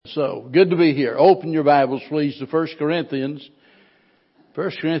So, good to be here. Open your Bibles, please, to 1 Corinthians.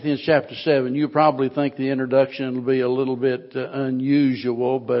 1 Corinthians chapter 7. You probably think the introduction will be a little bit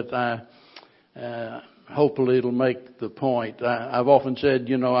unusual, but hopefully it'll make the point. I've often said,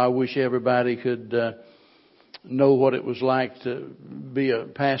 I wish everybody could know what it was like to be a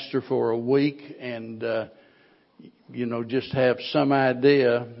pastor for a week and, just have some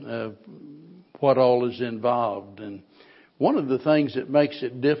idea of what all is involved. And one of the things that makes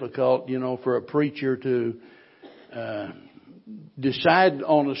it difficult, for a preacher to decide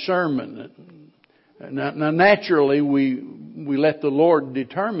on a sermon. Now naturally, we let the Lord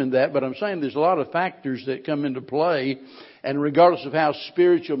determine that, but I'm saying there's a lot of factors that come into play, and regardless of how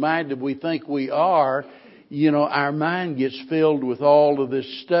spiritual minded we think we are, our mind gets filled with all of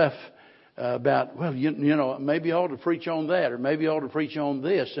this stuff about, maybe I ought to preach on that, or maybe I ought to preach on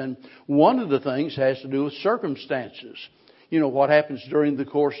this. And one of the things has to do with circumstances. What happens during the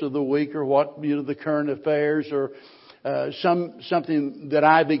course of the week, or what, the current affairs, or something that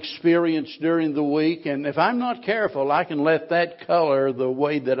I've experienced during the week. And if I'm not careful, I can let that color the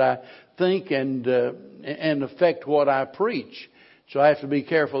way that I think and affect what I preach. So I have to be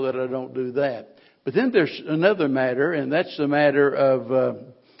careful that I don't do that. But then there's another matter, and that's the matter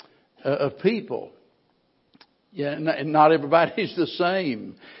of people. Yeah, and not everybody's the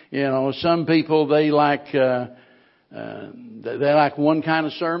same. Some people, they like one kind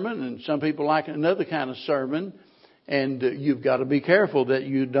of sermon, and some people like another kind of sermon. And you've got to be careful that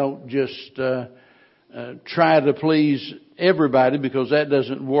you don't just try to please everybody, because that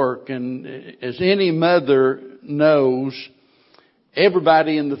doesn't work. And as any mother knows,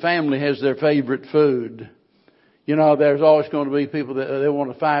 everybody in the family has their favorite food. There's always going to be people that they want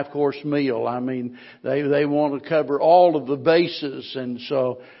a 5-course meal. I mean, they want to cover all of the bases, and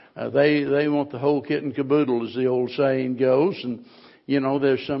so they want the whole kit and caboodle, as the old saying goes. And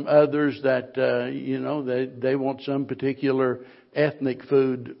there's some others that they want some particular ethnic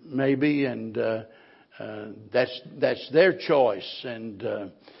food, maybe, and that's their choice.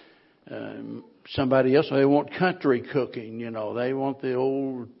 And somebody else, they want country cooking. They want the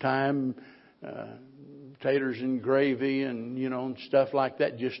old time taters and gravy and and stuff like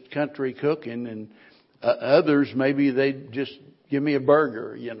that, just country cooking. And others, maybe they just give me a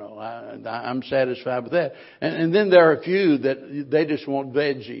burger. I'm satisfied with that. And then there are a few that they just want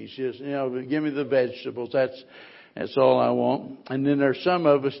veggies. Just give me the vegetables. That's all I want. And then there's some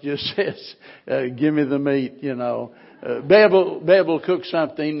of us just says, give me the meat. Bev will cook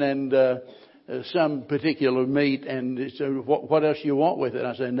something and some particular meat, and so what else you want with it?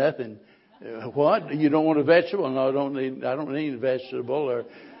 I say nothing. What? You don't want a vegetable? No, I don't need a vegetable. Or,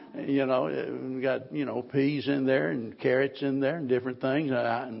 we got, peas in there and carrots in there and different things.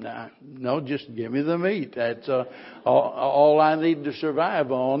 No, just give me the meat. That's all I need to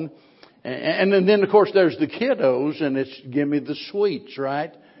survive on. And then, of course, there's the kiddos, and it's give me the sweets,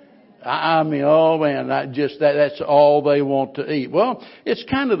 right? I mean, oh man, that's all they want to eat. Well, it's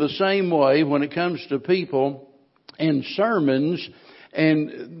kind of the same way when it comes to people and sermons.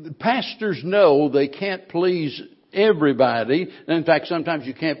 And pastors know they can't please everybody. In fact, sometimes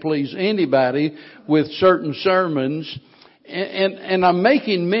you can't please anybody with certain sermons. And I'm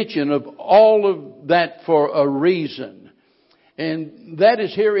making mention of all of that for a reason. And that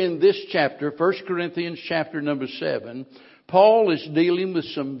is here in this chapter, 1 Corinthians chapter number 7. Paul is dealing with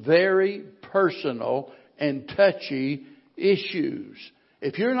some very personal and touchy issues.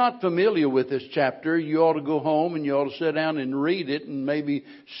 If you're not familiar with this chapter, you ought to go home and you ought to sit down and read it and maybe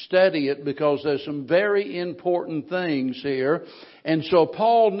study it, because there's some very important things here. And so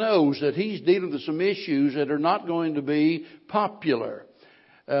Paul knows that he's dealing with some issues that are not going to be popular.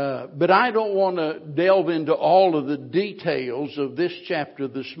 But I don't want to delve into all of the details of this chapter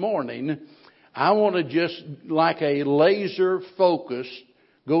this morning. I want to just, like a laser focus,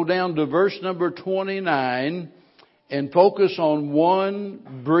 go down to verse number 29 and focus on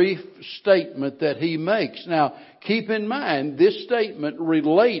one brief statement that he makes. Now, keep in mind, this statement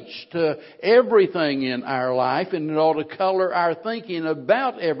relates to everything in our life, and it ought to color our thinking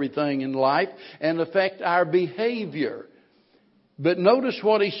about everything in life and affect our behavior. But notice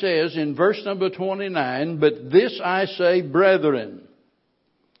what he says in verse number 29, "But this I say, brethren,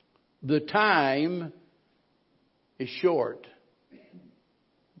 the time is short."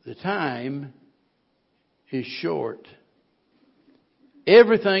 The time is short.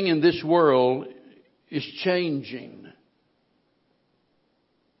 Everything in this world is changing.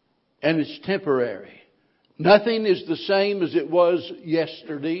 And it's temporary. Nothing is the same as it was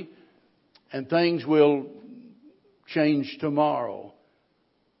yesterday. And things will change tomorrow.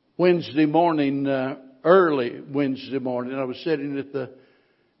 Wednesday morning, early Wednesday morning, I was sitting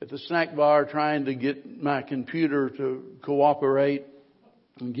at at the snack bar trying to get my computer to cooperate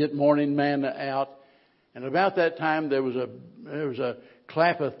and get Morning Manna out. And about that time there was a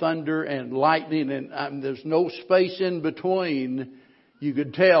clap of thunder and lightning, and there's no space in between. You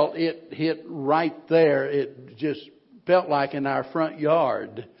could tell it hit right there. It just felt like in our front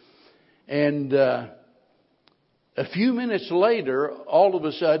yard. And a few minutes later, all of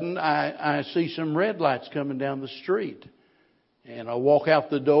a sudden, I see some red lights coming down the street. And I walk out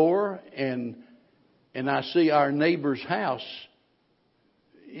the door, and I see our neighbor's house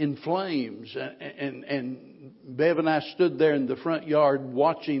in flames. And Bev and I stood there in the front yard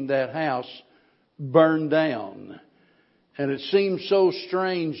watching that house burn down. And it seems so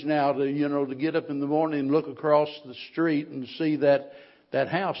strange now to get up in the morning and look across the street and see that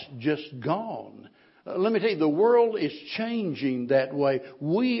house just gone. Let me tell you, the world is changing that way.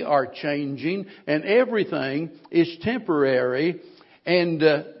 We are changing, and everything is temporary. And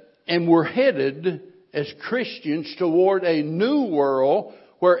we're headed as Christians toward a new world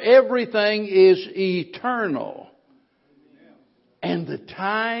where everything is eternal. And the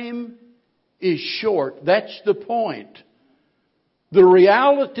time is short. That's the point. The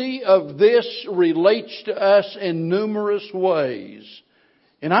reality of this relates to us in numerous ways.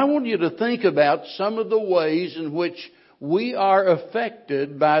 And I want you to think about some of the ways in which we are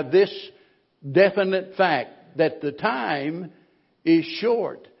affected by this definite fact, that the time is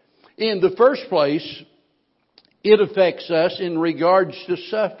short. In the first place, it affects us in regards to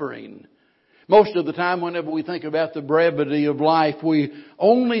suffering. Most of the time, whenever we think about the brevity of life, we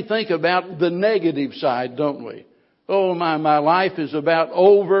only think about the negative side, don't we? Oh, my life is about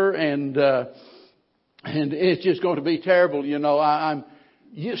over, and it's just going to be terrible.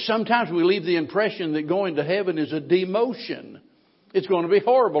 Sometimes we leave the impression that going to heaven is a demotion. It's going to be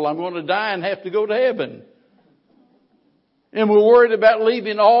horrible. I'm going to die and have to go to heaven. And we're worried about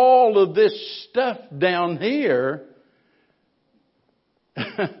leaving all of this stuff down here.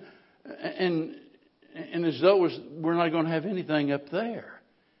 and as though we're not going to have anything up there.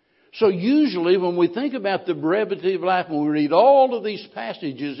 So usually when we think about the brevity of life, when we read all of these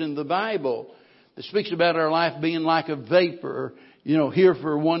passages in the Bible that speaks about our life being like a vapor, here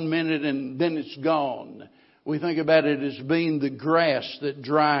for 1 minute and then it's gone. We think about it as being the grass that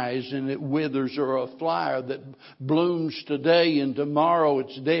dries and it withers, or a flower that blooms today and tomorrow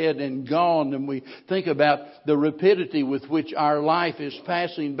it's dead and gone. And we think about the rapidity with which our life is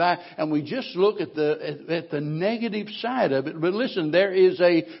passing by, and we just look at the negative side of it. But listen, there is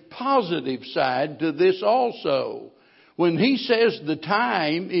a positive side to this also. When he says the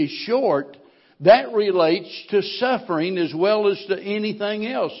time is short, that relates to suffering as well as to anything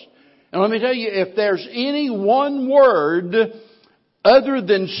else. And let me tell you, if there's any one word other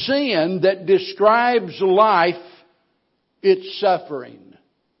than sin that describes life, it's suffering.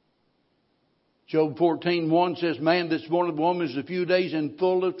 Job 14:1 says, man that's born of woman is a few days and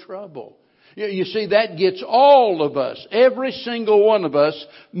full of trouble. You see, that gets all of us. Every single one of us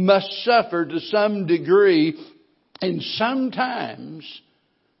must suffer to some degree. And sometimes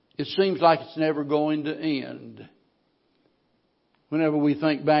it seems like it's never going to end. Whenever we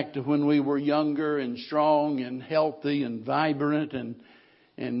think back to when we were younger and strong and healthy and vibrant, and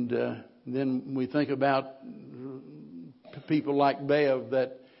then we think about people like Bev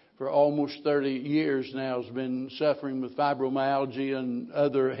that for almost 30 years now has been suffering with fibromyalgia and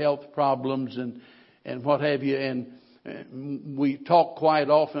other health problems and what have you. And we talk quite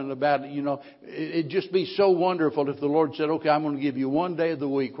often about it. It'd just be so wonderful if the Lord said, okay, I'm going to give you 1 day of the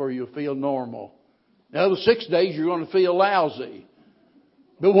week where you'll feel normal. The other 6 days you're going to feel lousy.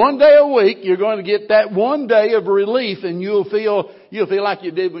 But 1 day a week, you're going to get that 1 day of relief, and you'll feel like you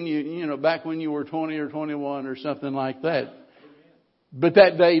did when back when you were 20 or 21 or something like that. But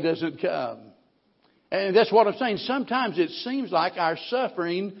that day doesn't come. And that's what I'm saying. Sometimes it seems like our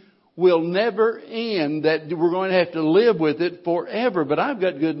suffering will never end, that we're going to have to live with it forever. But I've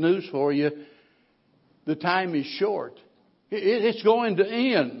got good news for you. The time is short. It's going to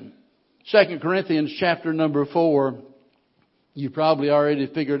end. 2 Corinthians chapter number 4. You probably already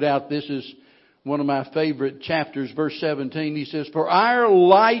figured out this is one of my favorite chapters. Verse 17, he says, for our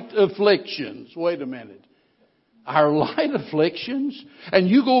light afflictions. Wait a minute. Our light afflictions? And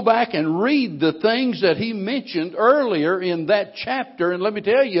you go back and read the things that he mentioned earlier in that chapter. And let me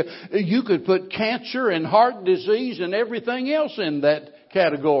tell you, you could put cancer and heart disease and everything else in that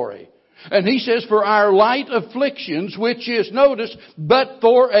category. And he says, for our light afflictions, which is, notice, but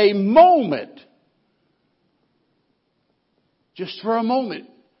for a moment. Just for a moment.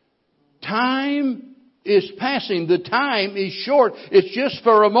 Time is passing. The time is short. It's just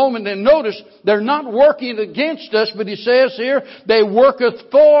for a moment. And notice, they're not working against us, but He says here, they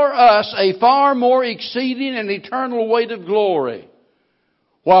worketh for us a far more exceeding and eternal weight of glory.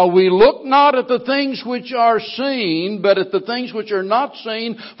 While we look not at the things which are seen, but at the things which are not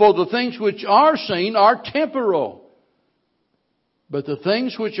seen, for the things which are seen are temporal. But the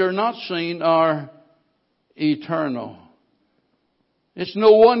things which are not seen are eternal. It's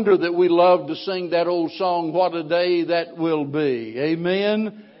no wonder that we love to sing that old song, What a Day That Will Be.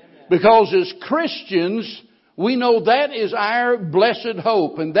 Amen? Because as Christians, we know that is our blessed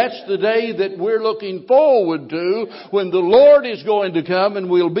hope. And that's the day that we're looking forward to when the Lord is going to come and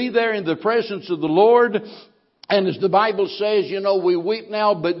we'll be there in the presence of the Lord. And as the Bible says, we weep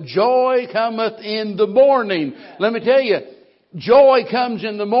now, but joy cometh in the morning. Let me tell you, joy comes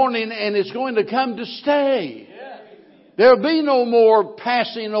in the morning and it's going to come to stay. There'll be no more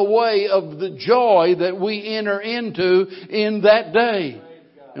passing away of the joy that we enter into in that day.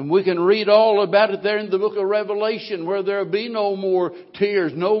 And we can read all about it there in the book of Revelation, where there'll be no more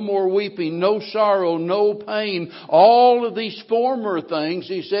tears, no more weeping, no sorrow, no pain. All of these former things,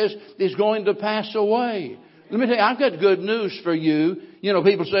 He says, is going to pass away. Let me tell you, I've got good news for you.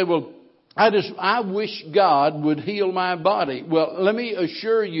 People say, well, I wish God would heal my body. Well, let me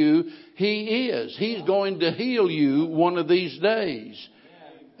assure you, He is. He's going to heal you one of these days.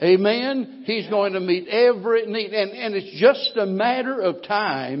 Amen? He's going to meet every need. And it's just a matter of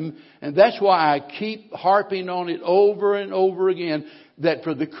time. And that's why I keep harping on it over and over again. That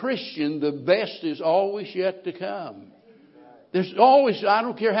for the Christian, the best is always yet to come. There's always, I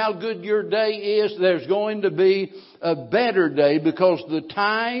don't care how good your day is, there's going to be a better day because the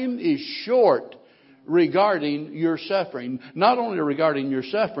time is short regarding your suffering. Not only regarding your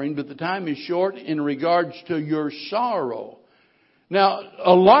suffering, but the time is short in regards to your sorrow. Now,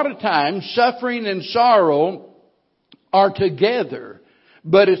 a lot of times, suffering and sorrow are together,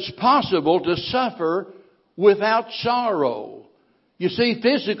 but it's possible to suffer without sorrow. You see,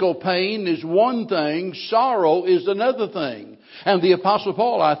 physical pain is one thing, sorrow is another thing. And the Apostle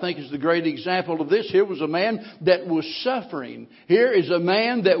Paul, I think, is the great example of this. Here was a man that was suffering. Here is a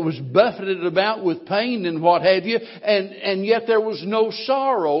man that was buffeted about with pain and what have you, and yet there was no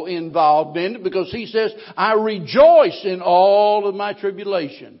sorrow involved in it because he says, I rejoice in all of my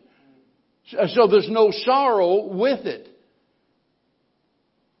tribulation. So there's no sorrow with it.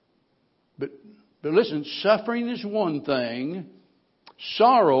 But listen, suffering is one thing.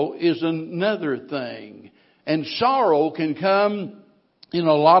 Sorrow is another thing. And sorrow can come in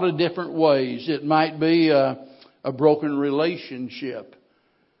a lot of different ways. It might be a broken relationship.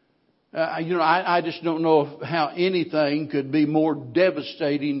 I just don't know how anything could be more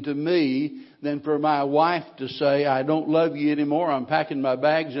devastating to me than for my wife to say, I don't love you anymore. I'm packing my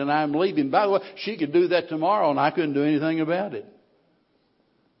bags and I'm leaving. By the way, she could do that tomorrow and I couldn't do anything about it.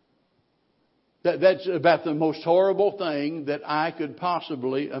 That's about the most horrible thing that I could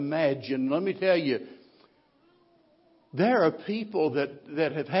possibly imagine. Let me tell you, there are people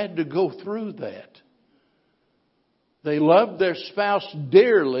that have had to go through that. They love their spouse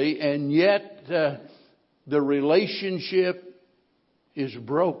dearly, and yet the relationship is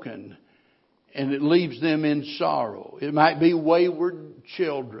broken, and it leaves them in sorrow. It might be wayward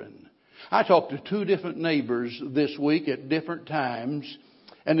children. I talked to 2 different neighbors this week at different times.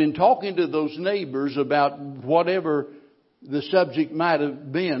 And in talking to those neighbors about whatever the subject might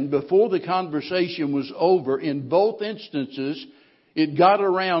have been, before the conversation was over, in both instances, it got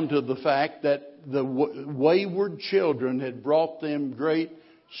around to the fact that the wayward children had brought them great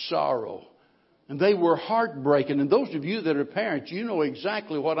sorrow. And they were heartbreaking. And those of you that are parents, you know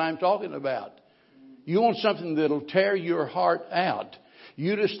exactly what I'm talking about. You want something that'll tear your heart out.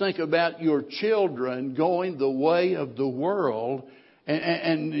 You just think about your children going the way of the world.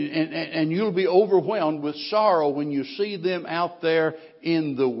 And you'll be overwhelmed with sorrow when you see them out there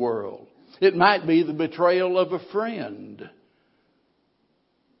in the world. It might be the betrayal of a friend.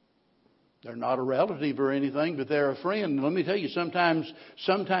 They're not a relative or anything, but they're a friend. And let me tell you, sometimes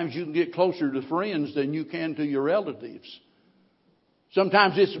you can get closer to friends than you can to your relatives.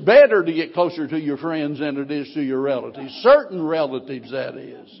 Sometimes it's better to get closer to your friends than it is to your relatives. Certain relatives, that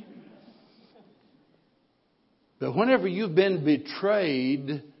is. But whenever you've been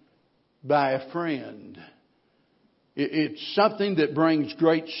betrayed by a friend, it's something that brings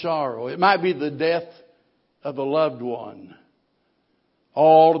great sorrow. It might be the death of a loved one.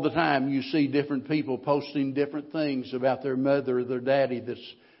 All of the time you see different people posting different things about their mother or their daddy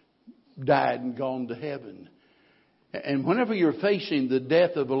that's died and gone to heaven. And whenever you're facing the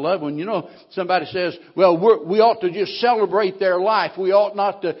death of a loved one, you know, somebody says, well, we ought to just celebrate their life. We ought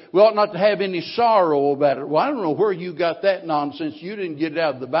not to have any sorrow about it. Well, I don't know where you got that nonsense. You didn't get it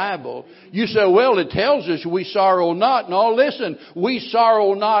out of the Bible. You say, well, it tells us we sorrow not. No, listen, we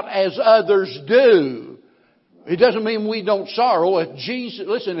sorrow not as others do. It doesn't mean we don't sorrow. If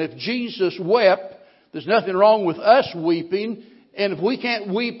Jesus wept, there's nothing wrong with us weeping. And if we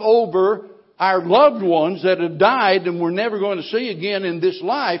can't weep over our loved ones that have died and we're never going to see again in this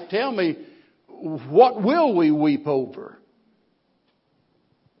life, tell me, what will we weep over?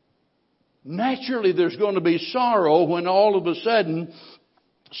 Naturally, there's going to be sorrow when all of a sudden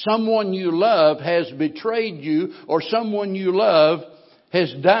someone you love has betrayed you or someone you love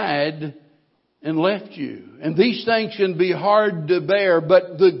has died and left you. And these things can be hard to bear,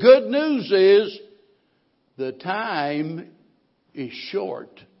 but the good news is the time is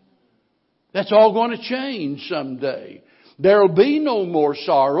short. That's all going to change someday. There'll be no more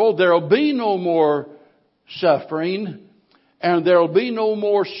sorrow. There'll be no more suffering. And there'll be no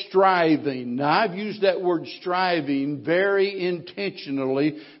more striving. Now, I've used that word striving very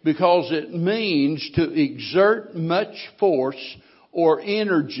intentionally because it means to exert much force or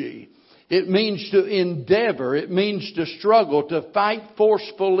energy. It means to endeavor. It means to struggle, to fight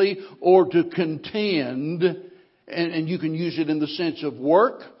forcefully or to contend. And you can use it in the sense of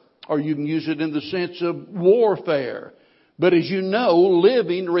work, or you can use it in the sense of warfare. But as you know,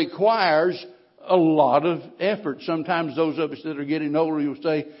 living requires a lot of effort. Sometimes those of us that are getting older, you'll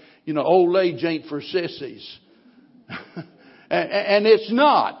say, you know, old age ain't for sissies. And it's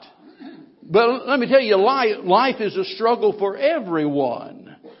not. But let me tell you, life is a struggle for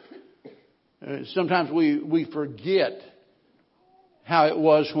everyone. Sometimes we forget how it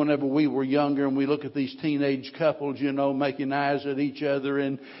was whenever we were younger, and we look at these teenage couples, you know, making eyes at each other,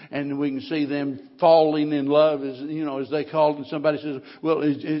 and we can see them falling in love, as they call it. And somebody says, well,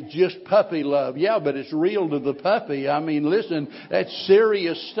 it's just puppy love. Yeah, but it's real to the puppy. I mean, listen, that's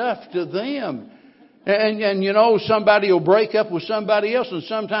serious stuff to them. And you know, somebody will break up with somebody else, and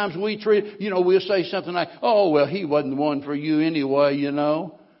sometimes we'll say something like, oh, well, he wasn't the one for you anyway, you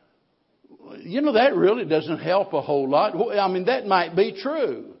know. You know, that really doesn't help a whole lot. I mean, that might be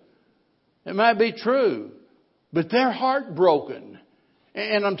true. It might be true. But they're heartbroken.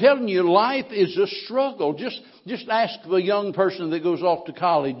 And I'm telling you, life is a struggle. Just ask the young person that goes off to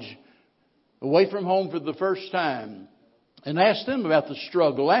college, away from home for the first time, and ask them about the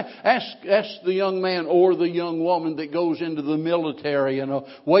struggle. Ask the young man or the young woman that goes into the military and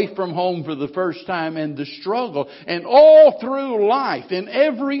away from home for the first time, and the struggle. And all through life, in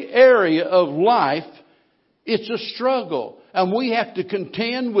every area of life, it's a struggle. And we have to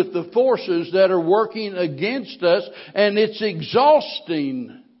contend with the forces that are working against us, and it's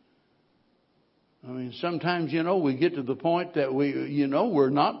exhausting. I mean, sometimes, we get to the point that we're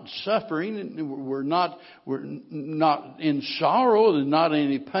not suffering, we're not in sorrow, there's not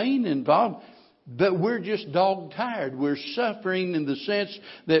any pain involved, but we're just dog tired. We're suffering in the sense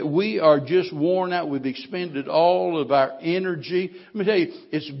that we are just worn out. We've expended all of our energy. Let me tell you,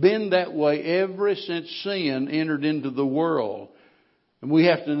 it's been that way ever since sin entered into the world. And we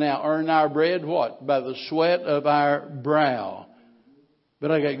have to now earn our bread, what? By the sweat of our brow.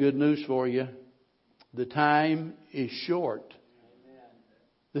 But I got good news for you. The time is short.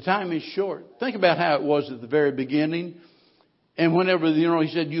 The time is short. Think about how it was at the very beginning. And whenever,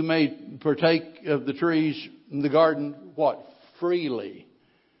 he said you may partake of the trees in the garden, what? Freely.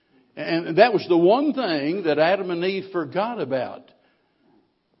 And that was the one thing that Adam and Eve forgot about.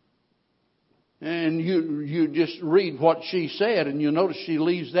 And you just read what she said, and you'll notice she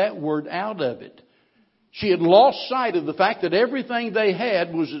leaves that word out of it. She had lost sight of the fact that everything they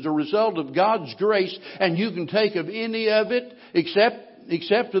had was as a result of God's grace, and you can take of any of it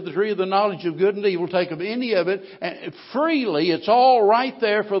except of the tree of the knowledge of good and evil. Take of any of it and freely. It's all right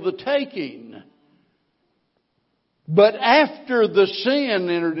there for the taking. But after the sin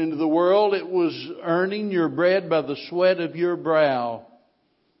entered into the world, it was earning your bread by the sweat of your brow.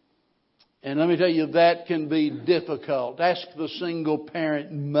 And let me tell you, that can be difficult. Ask the single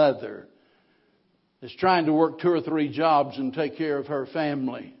parent mother is trying to work 2 or 3 jobs and take care of her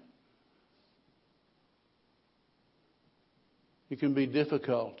family. It can be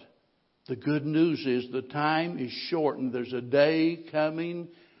difficult. The good news is the time is shortened. There's a day coming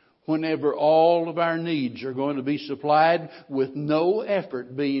whenever all of our needs are going to be supplied with no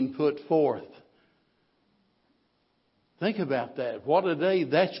effort being put forth. Think about that. What a day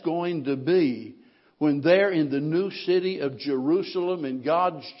that's going to be when they're in the new city of Jerusalem and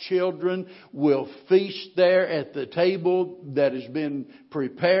God's children will feast there at the table that has been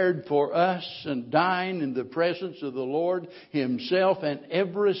prepared for us and dine in the presence of the Lord Himself, and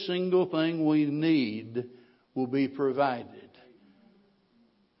every single thing we need will be provided.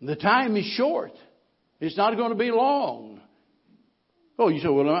 The time is short. It's not going to be long. Oh, you say,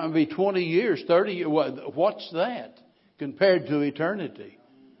 well, it might be 20 years, 30 years. What's that compared to eternity?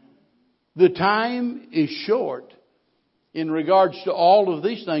 The time is short in regards to all of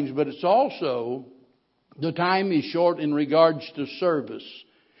these things, but it's also, the time is short in regards to service.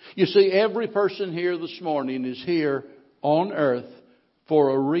 You see, every person here this morning is here on earth for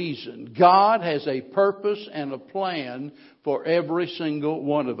a reason. God has a purpose and a plan for every single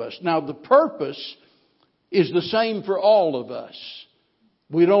one of us. Now, the purpose is the same for all of us.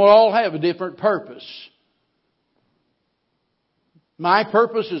 We don't all have a different purpose. My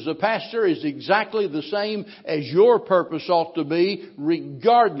purpose as a pastor is exactly the same as your purpose ought to be,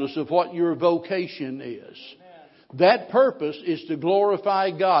 regardless of what your vocation is. That purpose is to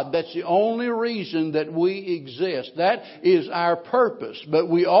glorify God. That's the only reason that we exist. That is our purpose.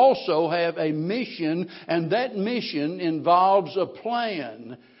 But we also have a mission, and that mission involves a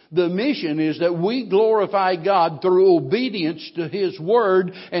plan. The mission is that we glorify God through obedience to His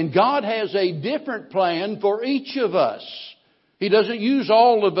Word, and God has a different plan for each of us. He doesn't use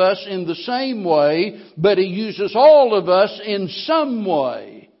all of us in the same way, but He uses all of us in some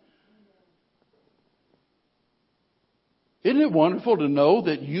way. Isn't it wonderful to know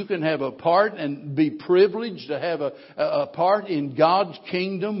that you can have a part and be privileged to have a part in God's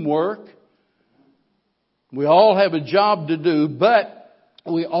kingdom work? We all have a job to do, but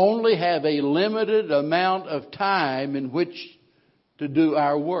we only have a limited amount of time in which to do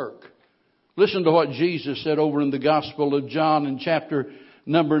our work. Listen to what Jesus said over in the Gospel of John in chapter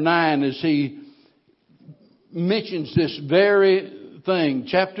number 9 as He mentions this very thing.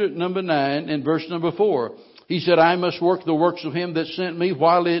 Chapter number 9 and verse number 4. He said, I must work the works of Him that sent me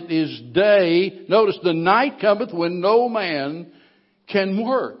while it is day. Notice, the night cometh when no man can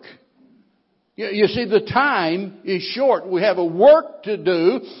work. You see, the time is short. We have a work to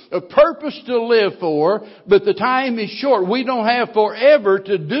do, a purpose to live for, but the time is short. We don't have forever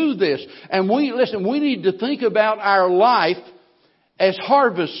to do this. And we need to think about our life as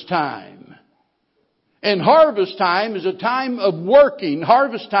harvest time. And harvest time is a time of working.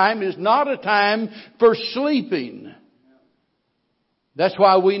 Harvest time is not a time for sleeping. That's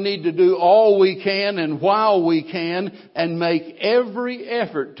why we need to do all we can and while we can and make every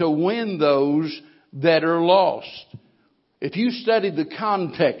effort to win those that are lost. If you study the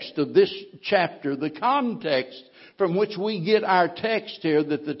context of this chapter, the context from which we get our text here,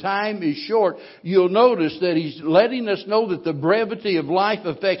 that the time is short, you'll notice that He's letting us know that the brevity of life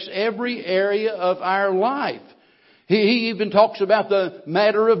affects every area of our life. He even talks about the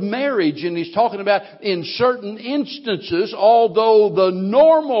matter of marriage, and He's talking about in certain instances, although the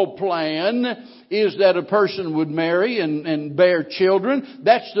normal plan is that a person would marry and bear children,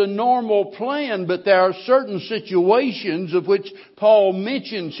 that's the normal plan, but there are certain situations of which Paul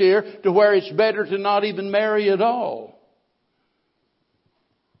mentions here to where it's better to not even marry at all.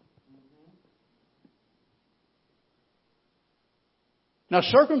 Now,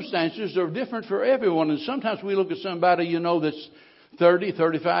 circumstances are different for everyone, and sometimes we look at somebody, that's 30,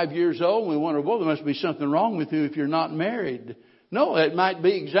 35 years old, and we wonder, well, there must be something wrong with you if you're not married. No, it might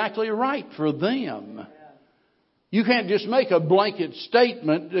be exactly right for them. You can't just make a blanket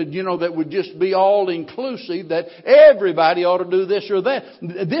statement, that would just be all inclusive, that everybody ought to do this or that.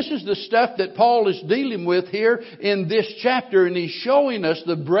 This is the stuff that Paul is dealing with here in this chapter, and he's showing us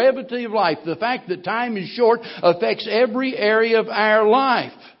the brevity of life. The fact that time is short affects every area of our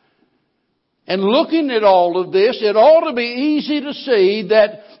life. And looking at all of this, it ought to be easy to see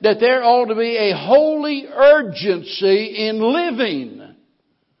that there ought to be a holy urgency in living.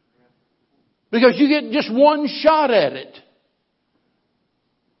 Because you get just one shot at it.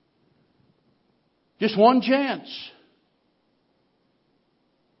 Just one chance.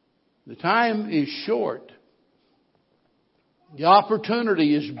 The time is short. The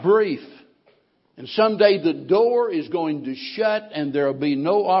opportunity is brief. And someday the door is going to shut and there will be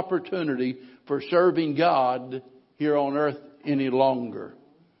no opportunity for serving God here on earth any longer.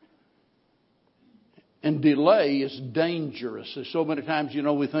 And delay is dangerous. So many times,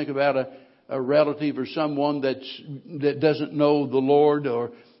 we think about a relative or someone that doesn't know the Lord,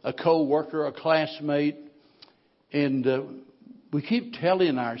 or a co-worker, a classmate, and we keep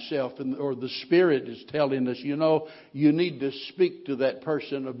telling ourselves, or the Spirit is telling us, you need to speak to that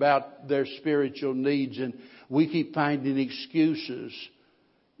person about their spiritual needs, and we keep finding excuses.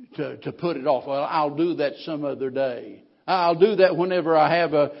 to put it off. Well, I'll do that some other day. I'll do that whenever I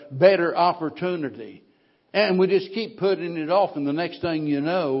have a better opportunity. And we just keep putting it off, and the next thing you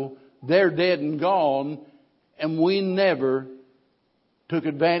know, they're dead and gone, and we never took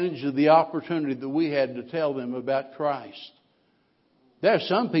advantage of the opportunity that we had to tell them about Christ. There are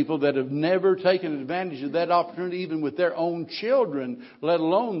some people that have never taken advantage of that opportunity, even with their own children, let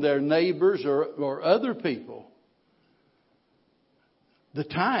alone their neighbors or other people. The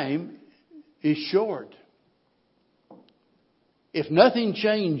time is short. If nothing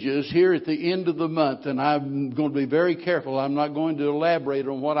changes here at the end of the month, and I'm going to be very careful, I'm not going to elaborate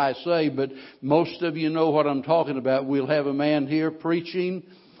on what I say, but most of you know what I'm talking about. We'll have a man here preaching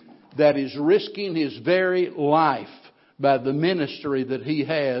that is risking his very life by the ministry that he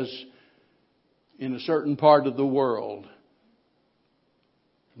has in a certain part of the world.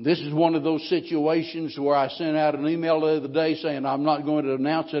 This is one of those situations where I sent out an email the other day saying I'm not going to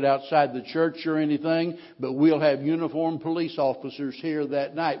announce it outside the church or anything, but we'll have uniformed police officers here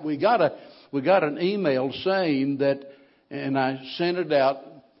that night. We got an email saying that, and I sent it out,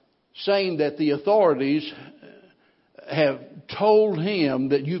 saying that the authorities have told him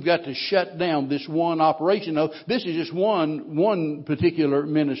that you've got to shut down this one operation. Now, this is just one particular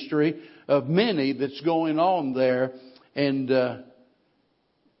ministry of many that's going on there, and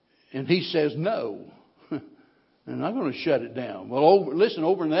he says no. And I'm going to shut it down. Well,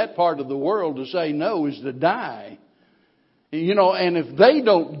 over in that part of the world, to say no is to die. You know, and if they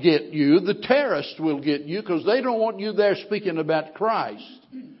don't get you, the terrorists will get you, because they don't want you there speaking about Christ.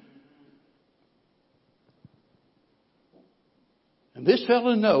 And this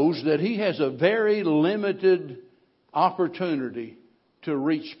fellow knows that he has a very limited opportunity to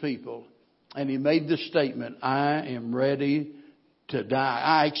reach people. And he made the statement, I am ready to die.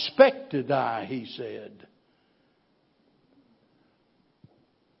 I expect to die, he said.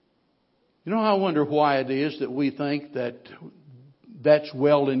 You know, I wonder why it is that we think that that's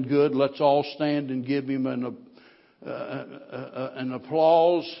well and good. Let's all stand and give him an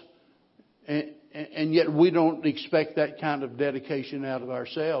applause. And yet we don't expect that kind of dedication out of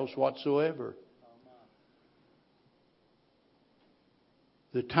ourselves whatsoever.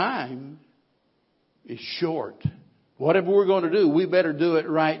 The time is short. Whatever we're going to do, we better do it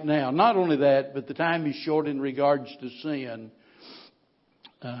right now. Not only that, but the time is short in regards to sin.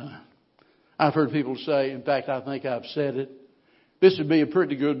 I've heard people say, in fact, I think I've said it, this would be a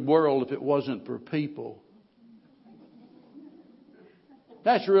pretty good world if it wasn't for people.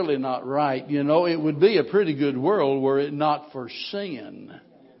 That's really not right. You know, it would be a pretty good world were it not for sin.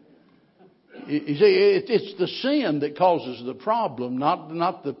 You see, it's the sin that causes the problem,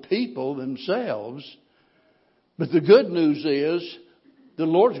 not the people themselves. But the good news is the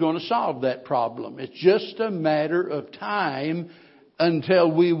Lord's going to solve that problem. It's just a matter of time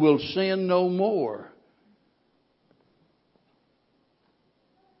until we will sin no more.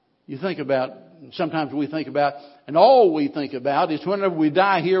 You think about, sometimes we think about, and all we think about is whenever we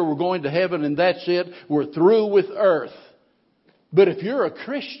die here, we're going to heaven and that's it. We're through with earth. But if you're a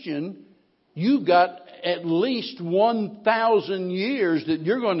Christian, you've got at least 1,000 years that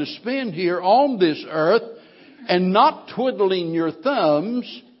you're going to spend here on this earth, and not twiddling your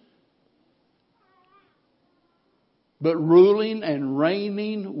thumbs, but ruling and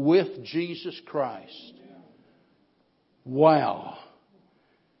reigning with Jesus Christ. Wow.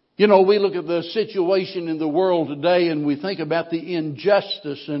 You know, we look at the situation in the world today and we think about the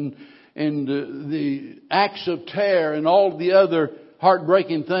injustice and the acts of terror and all the other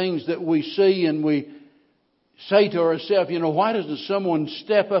heartbreaking things that we see, and we say to ourselves, you know, why doesn't someone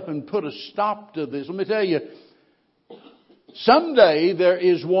step up and put a stop to this? Let me tell you, someday there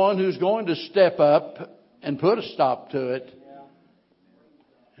is one who's going to step up and put a stop to it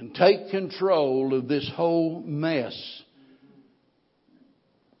and take control of this whole mess.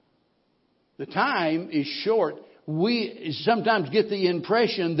 The time is short. We sometimes get the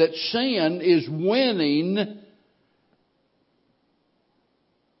impression that sin is winning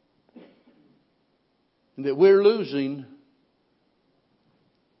and that we're losing.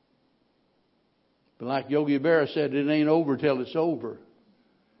 But like Yogi Berra said, it ain't over till it's over.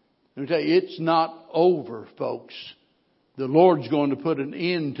 Let me tell you, it's not over, folks. The Lord's going to put an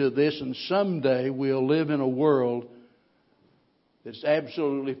end to this, and someday we'll live in a world that's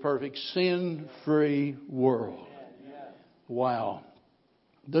absolutely perfect, sin-free world. Wow.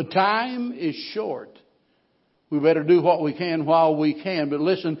 The time is short. We better do what we can while we can. But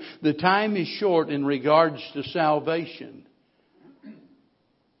listen, the time is short in regards to salvation.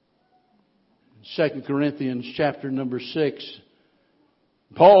 2 Corinthians chapter number 6.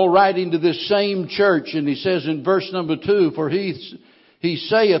 Paul writing to this same church, and he says in verse number 2, For he He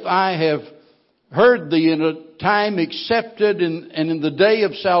saith, I have heard thee in a time accepted, and in the day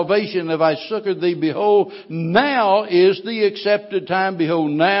of salvation have I succored thee. Behold, now is the accepted time.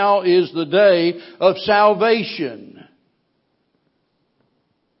 Behold, now is the day of salvation.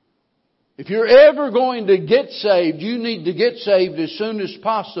 If you're ever going to get saved, you need to get saved as soon as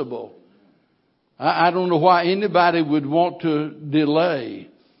possible. I don't know why anybody would want to delay.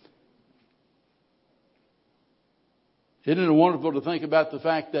 Isn't it wonderful to think about the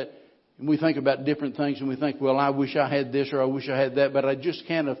fact that we think about different things and we think, well, I wish I had this or I wish I had that, but I just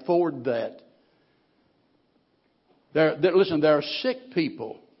can't afford that. Listen, there are sick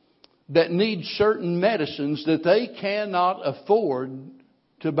people that need certain medicines that they cannot afford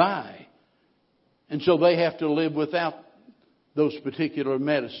to buy. And so they have to live without those particular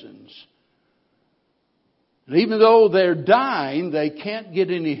medicines. And even though they're dying, they can't get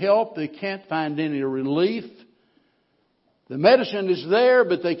any help. They can't find any relief. The medicine is there,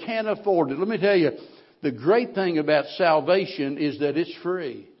 but they can't afford it. Let me tell you, the great thing about salvation is that it's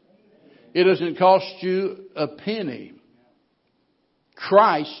free. It doesn't cost you a penny.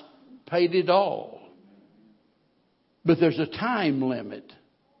 Christ paid it all. But there's a time limit.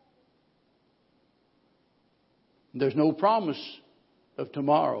 There's no promise of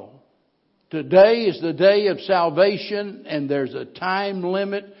tomorrow. Today is the day of salvation, and there's a time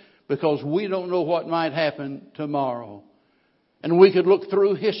limit because we don't know what might happen tomorrow. And we could look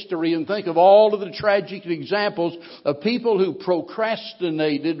through history and think of all of the tragic examples of people who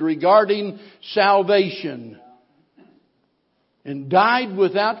procrastinated regarding salvation and died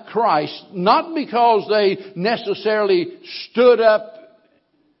without Christ, not because they necessarily stood up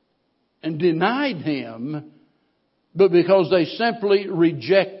and denied Him, but because they simply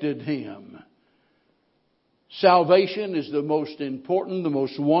rejected Him. Salvation is the most important, the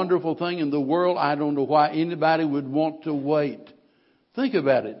most wonderful thing in the world. I don't know why anybody would want to wait. Think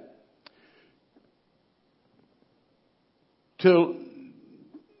about it. To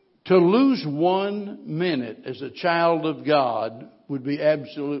lose 1 minute as a child of God would be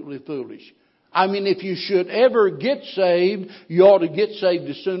absolutely foolish. I mean, if you should ever get saved, you ought to get saved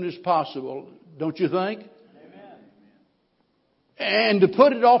as soon as possible. Don't you think? Amen. And to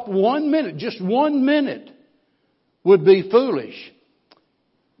put it off 1 minute, just 1 minute, would be foolish.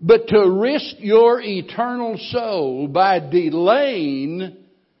 But to risk your eternal soul by delaying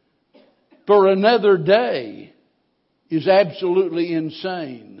for another day is absolutely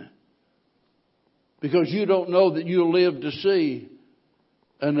insane. Because you don't know that you'll live to see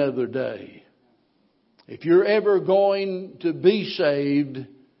another day. If you're ever going to be saved,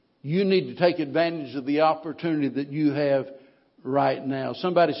 you need to take advantage of the opportunity that you have right now.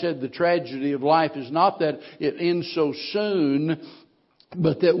 Somebody said the tragedy of life is not that it ends so soon,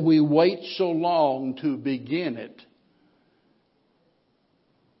 but that we wait so long to begin it.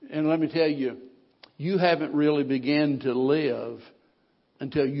 And let me tell you, you haven't really begun to live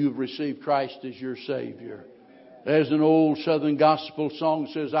until you've received Christ as your Savior. As an old Southern gospel song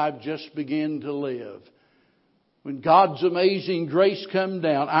says, I've just begun to live. When God's amazing grace come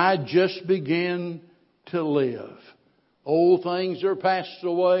down, I just began to live. Old things are passed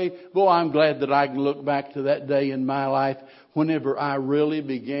away. Boy, I'm glad that I can look back to that day in my life whenever I really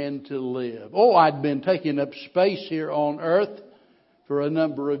began to live. Oh, I'd been taking up space here on earth for a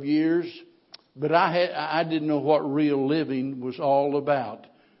number of years, but I didn't know what real living was all about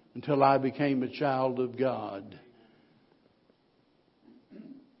until I became a child of God.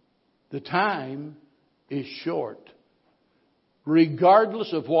 The time is short.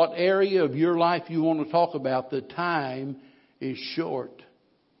 Regardless of what area of your life you want to talk about, the time is short.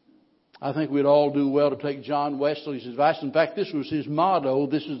 I think we'd all do well to take John Wesley's advice. In fact, this was his motto.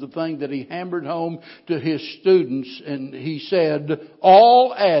 This is the thing that he hammered home to his students. And he said,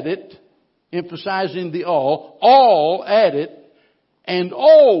 all at it, emphasizing the all at it, and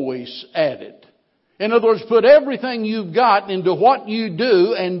always at it. In other words, put everything you've got into what you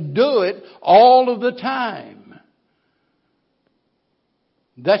do and do it all of the time.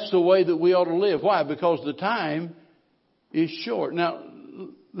 That's the way that we ought to live. Why? Because the time is short. Now,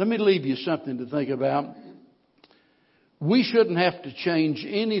 let me leave you something to think about. We shouldn't have to change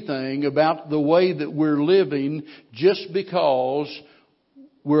anything about the way that we're living just because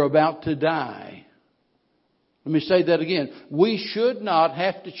we're about to die. Let me say that again. We should not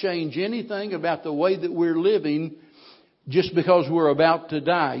have to change anything about the way that we're living just because we're about to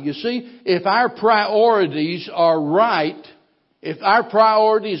die. You see, if our priorities are right, if our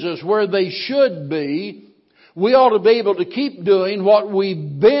priorities is where they should be, we ought to be able to keep doing what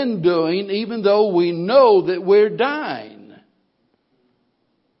we've been doing even though we know that we're dying.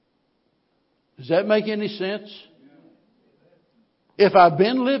 Does that make any sense? If I've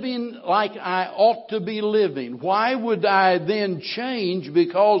been living like I ought to be living, why would I then change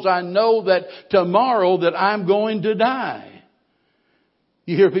because I know that tomorrow that I'm going to die?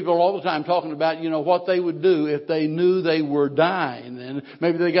 You hear people all the time talking about, what they would do if they knew they were dying. And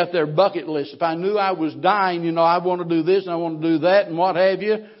maybe they got their bucket list. If I knew I was dying, I want to do this and I want to do that and what have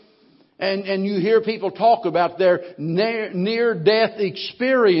you. And you hear people talk about their near-death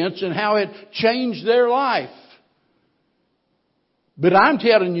experience and how it changed their life. But I'm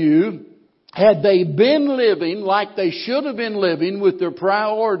telling you, had they been living like they should have been living with their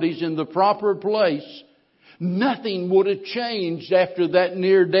priorities in the proper place, nothing would have changed after that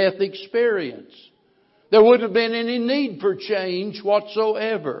near-death experience. There wouldn't have been any need for change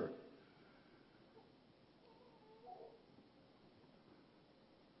whatsoever.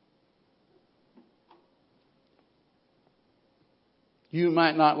 You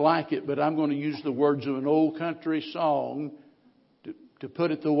might not like it, but I'm going to use the words of an old country song to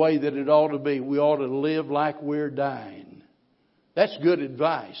put it the way that it ought to be. We ought to live like we're dying. That's good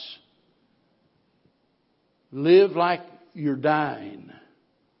advice. Live like you're dying.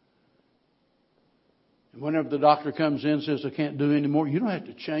 And whenever the doctor comes in and says, I can't do any more, you don't have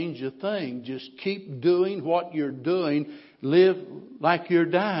to change a thing. Just keep doing what you're doing. Live like you're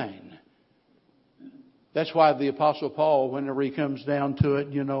dying. That's why the Apostle Paul, whenever he comes down to it,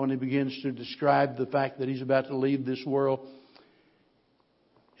 and he begins to describe the fact that he's about to leave this world,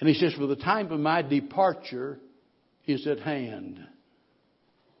 and he says, for the time of my departure is at hand.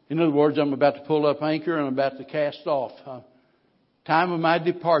 In other words, I'm about to pull up anchor and I'm about to cast off. Time of my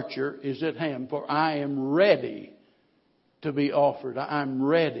departure is at hand, for I am ready to be offered. I'm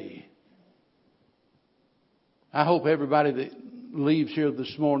ready. I hope everybody that leaves here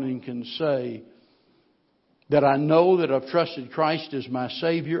this morning can say that I know that I've trusted Christ as my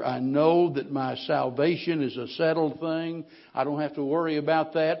Savior. I know that my salvation is a settled thing. I don't have to worry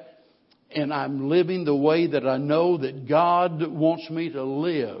about that. And I'm living the way that I know that God wants me to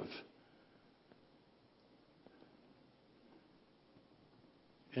live.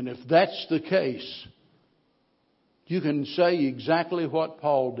 And if that's the case, you can say exactly what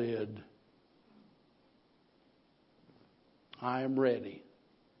Paul did. I am ready.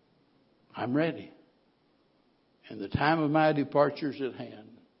 I'm ready. And the time of my departure is at hand.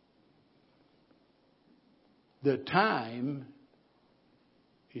 The time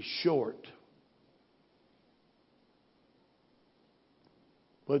is short.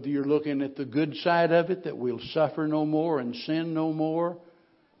 Whether you're looking at the good side of it, that we'll suffer no more and sin no more,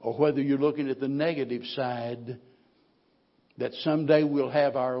 or whether you're looking at the negative side, that someday we'll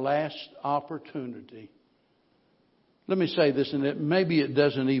have our last opportunity. Let me say this, and maybe it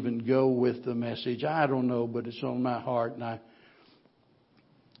doesn't even go with the message. I don't know, but it's on my heart.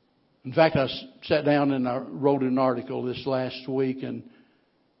 In fact, I sat down and I wrote an article this last week, and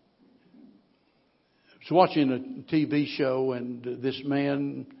I was watching a TV show, and this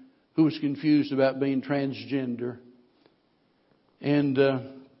man who was confused about being transgender, and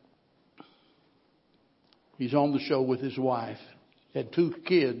he's on the show with his wife, had 2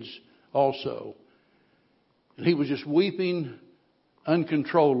 kids also. And he was just weeping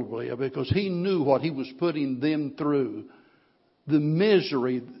uncontrollably because he knew what he was putting them through. The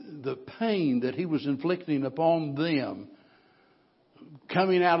misery, the pain that he was inflicting upon them.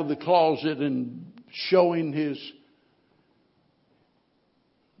 Coming out of the closet and showing his,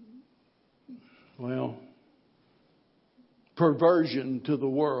 perversion to the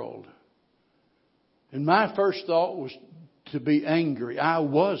world. And my first thought was to be angry. I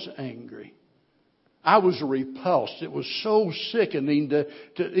was angry. I was repulsed. It was so sickening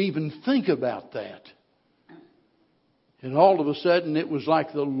to even think about that. And all of a sudden it was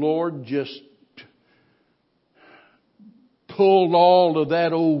like the Lord just pulled all of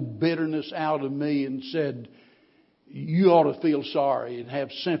that old bitterness out of me and said, you ought to feel sorry and have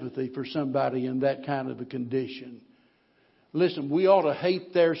sympathy for somebody in that kind of a condition. Listen, we ought to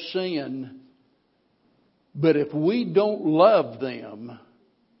hate their sin, but if we don't love them,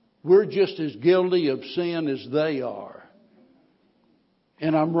 we're just as guilty of sin as they are.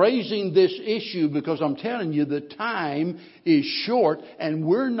 And I'm raising this issue because I'm telling you the time is short and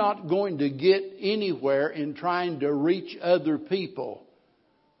we're not going to get anywhere in trying to reach other people.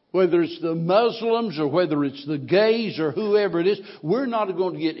 Whether it's the Muslims or whether it's the gays or whoever it is, we're not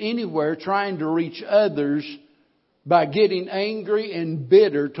going to get anywhere trying to reach others by getting angry and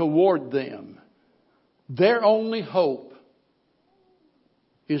bitter toward them. Their only hope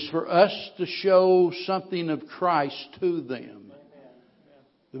is for us to show something of Christ to them.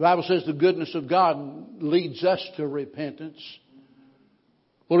 The Bible says the goodness of God leads us to repentance.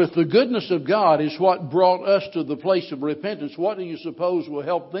 Well, if the goodness of God is what brought us to the place of repentance, what do you suppose will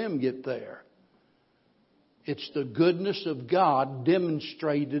help them get there? It's the goodness of God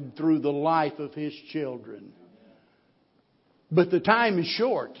demonstrated through the life of His children. But the time is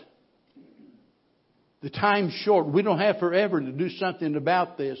short. The time's short. We don't have forever to do something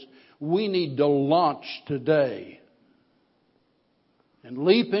about this. We need to launch today and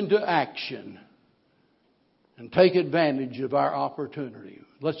leap into action and take advantage of our opportunity.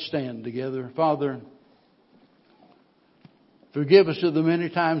 Let's stand together. Father, forgive us of the many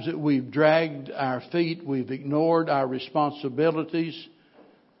times that we've dragged our feet, we've ignored our responsibilities,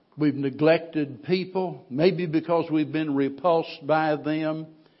 we've neglected people, maybe because we've been repulsed by them,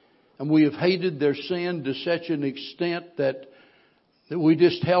 and we have hated their sin to such an extent that we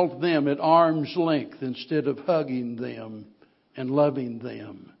just held them at arm's length instead of hugging them and loving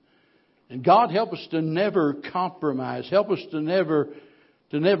them. And God, help us to never compromise. Help us to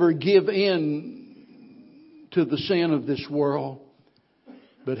never give in to the sin of this world.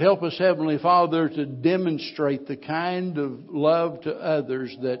 But help us, Heavenly Father, to demonstrate the kind of love to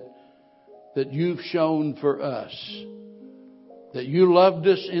others that you've shown for us. That you loved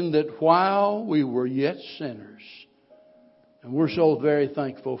us in that while we were yet sinners. And we're so very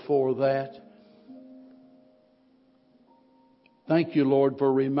thankful for that. Thank you, Lord,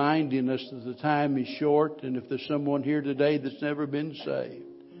 for reminding us that the time is short. And if there's someone here today that's never been saved,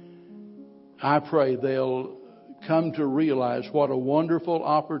 I pray they'll come to realize what a wonderful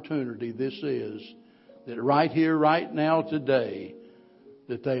opportunity this is. That right here, right now, today,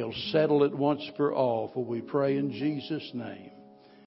 that they'll settle it once for all. For we pray in Jesus' name.